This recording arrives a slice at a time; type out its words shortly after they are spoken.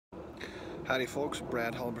Howdy folks,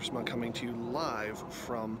 Brad Halbersma coming to you live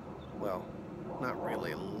from, well, not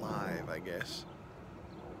really live I guess,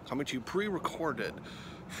 coming to you pre-recorded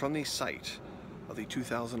from the site of the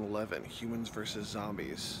 2011 Humans vs.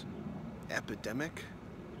 Zombies epidemic,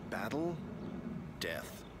 battle,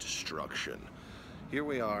 death, destruction. Here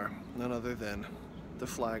we are, none other than the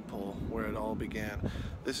flagpole where it all began.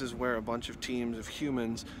 This is where a bunch of teams of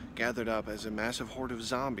humans gathered up as a massive horde of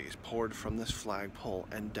zombies poured from this flagpole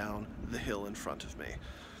and down the hill in front of me.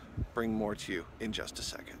 Bring more to you in just a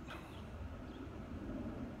second.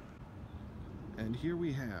 And here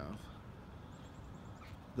we have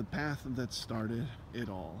the path that started it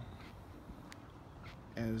all,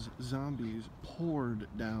 as zombies poured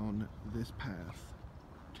down this path,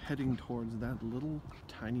 heading towards that little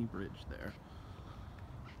tiny bridge there.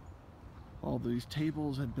 All these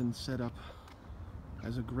tables had been set up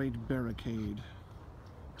as a great barricade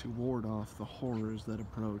to ward off the horrors that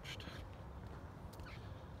approached.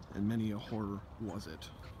 And many a horror was it.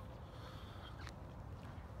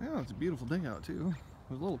 Yeah, it's a beautiful day out too.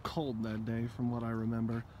 It was a little cold that day from what I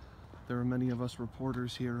remember. There were many of us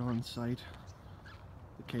reporters here on site.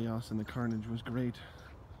 The chaos and the carnage was great.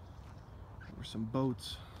 There were some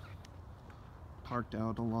boats parked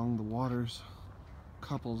out along the waters.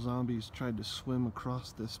 Couple zombies tried to swim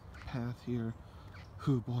across this path here.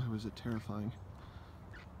 Whew, boy, was it terrifying.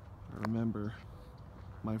 I remember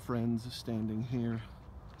my friends standing here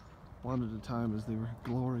one at a time as they were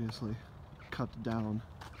gloriously cut down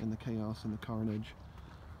in the chaos and the carnage.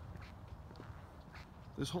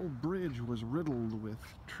 This whole bridge was riddled with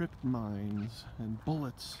trip mines and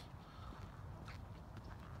bullets.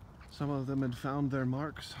 Some of them had found their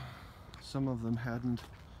marks, some of them hadn't.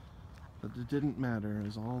 But it didn't matter,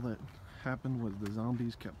 as all that happened was the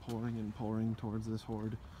zombies kept pouring and pouring towards this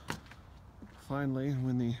horde. Finally,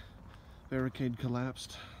 when the barricade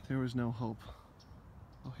collapsed, there was no hope.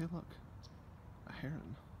 Oh, hey look, a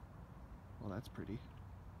heron. Well, that's pretty.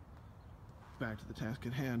 Back to the task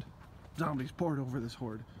at hand. Zombies poured over this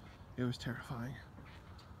horde. It was terrifying.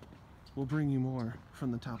 We'll bring you more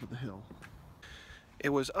from the top of the hill. It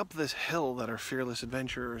was up this hill that our fearless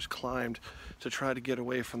adventurers climbed to try to get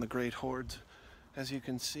away from the great hordes. As you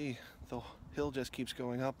can see, the hill just keeps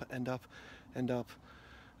going up and up and up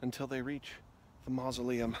until they reach the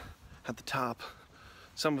mausoleum at the top.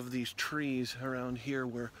 Some of these trees around here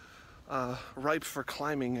were ripe for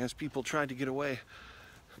climbing as people tried to get away,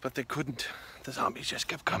 but they couldn't. The zombies just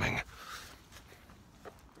kept coming,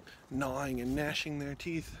 gnawing and gnashing their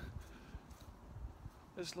teeth.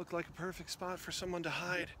 This looked like a perfect spot for someone to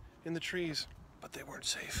hide in the trees, but they weren't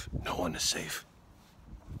safe. No one is safe.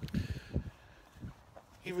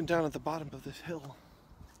 Even down at the bottom of this hill,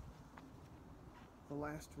 the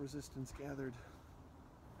last resistance gathered.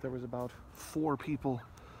 There was about 4 people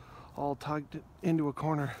all tugged into a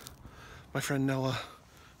corner. My friend Noah,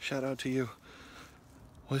 shout out to you,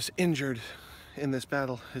 was injured in this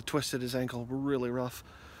battle. It twisted his ankle really rough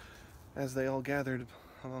as they all gathered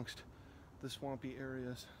amongst the swampy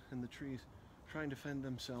areas in the trees, trying to fend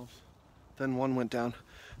themselves. Then 1 went down,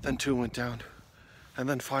 then 2 went down, and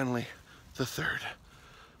then finally the 3rd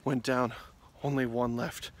went down. Only 1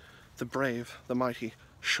 left. The brave, the mighty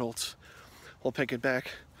Schultz will pick it back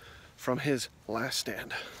from his last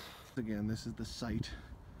stand. Again, this is the site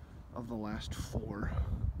of the last 4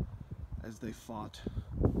 as they fought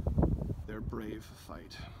their brave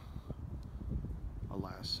fight.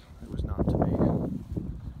 Alas, it was not to be.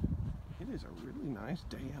 It is a really nice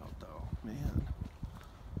day out though, man.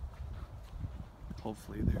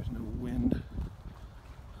 Hopefully there's no wind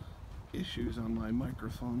issues on my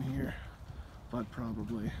microphone here, but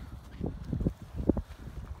probably.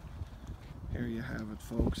 Here you have it,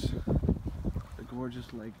 folks. The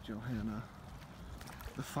gorgeous Lake Johanna,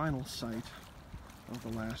 the final site of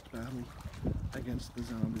the last battle against the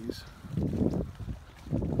zombies.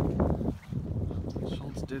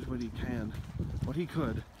 Schultz did what he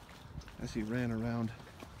could, as he ran around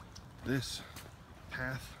this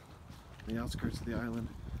path on the outskirts of the island,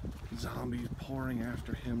 zombies pouring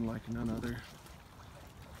after him like none other.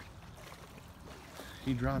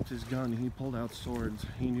 He dropped his gun, he pulled out swords.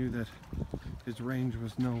 He knew that his range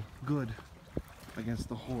was no good against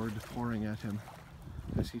the horde pouring at him,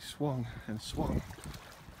 as he swung and swung,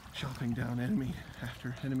 chopping down enemy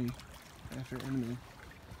after enemy after enemy.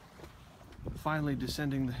 Finally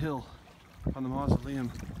descending the hill on the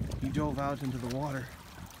mausoleum, he dove out into the water,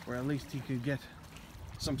 where at least he could get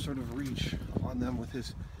some sort of reach on them with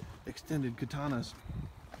his extended katanas.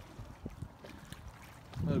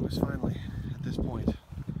 But it was finally at this point,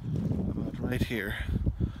 about right here,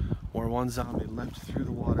 where one zombie leapt through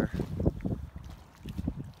the water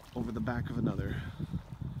over over the back of another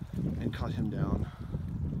and cut him down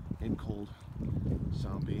in cold,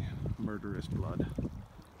 zombie, murderous blood.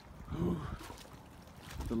 Whew.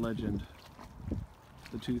 The legend,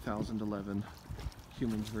 the 2011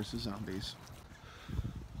 Humans vs. Zombies.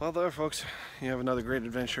 Well there folks, you have another great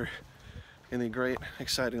adventure in the great,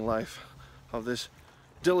 exciting life of this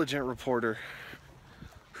diligent reporter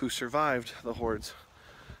who survived the hordes,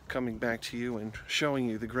 coming back to you and showing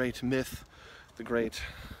you the great myth, the great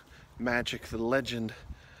magic, the legend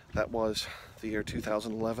that was the year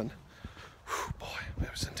 2011. Whew, boy,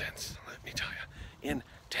 it was intense, let me tell you.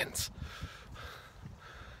 Intense.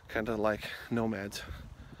 Kind of like nomads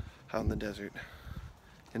out in the desert.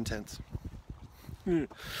 Intense. Well,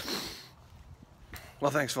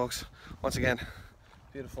 thanks folks. Once again,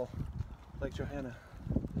 beautiful Lake Johanna.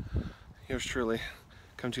 Yours truly,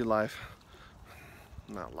 come to you live.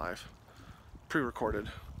 Not live. Pre-recorded.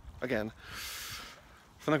 Again.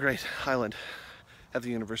 From the great island at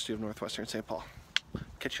the University of Northwestern St. Paul.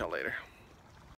 Catch y'all later.